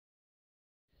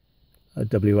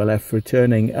WLF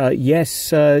returning.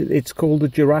 Yes, it's called the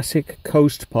Jurassic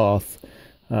Coast Path,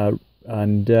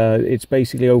 and it's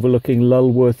basically overlooking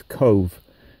Lulworth Cove.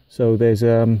 So there's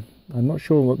I'm not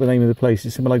sure what the name of the place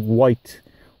is. Something like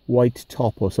White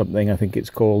Top or something, I think it's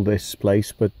called, this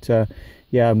place. But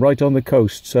yeah, I'm right on the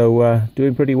coast, so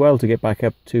doing pretty well to get back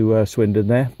up to Swindon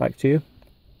there. Back to you.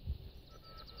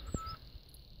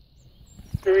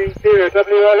 30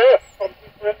 WLF.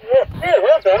 Yeah,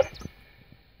 well done.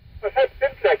 I've had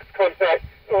simplex contact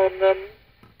on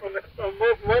more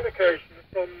than one occasion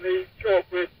from the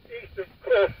Chalkbridge east of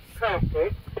Cross Castle.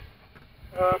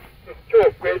 There's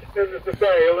Chalkbridge, then there's the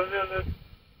Vale, and then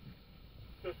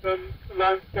there's the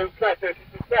limestone plateau to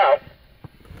the south.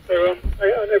 So I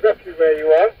know roughly where you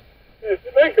are. It's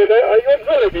very good. Are you on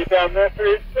holiday down there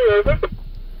for over?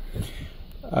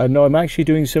 No, I'm actually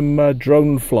doing some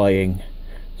drone flying,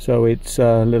 so it's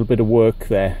a little bit of work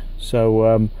there.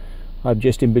 So I'm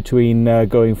just in between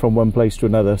going from one place to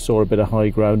another. Saw a bit of high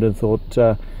ground and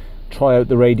thought try out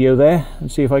the radio there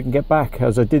and see if I can get back.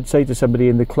 As I did say to somebody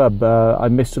in the club, I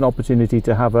missed an opportunity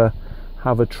to have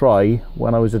a try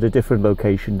when I was at a different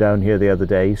location down here the other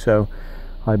day, so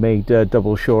I made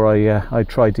double sure I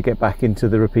tried to get back into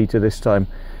the repeater this time.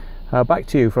 Back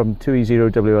to you from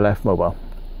 2E0 WLF mobile.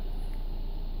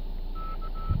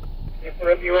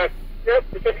 Yep,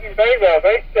 you're getting in very well,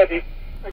 very steady.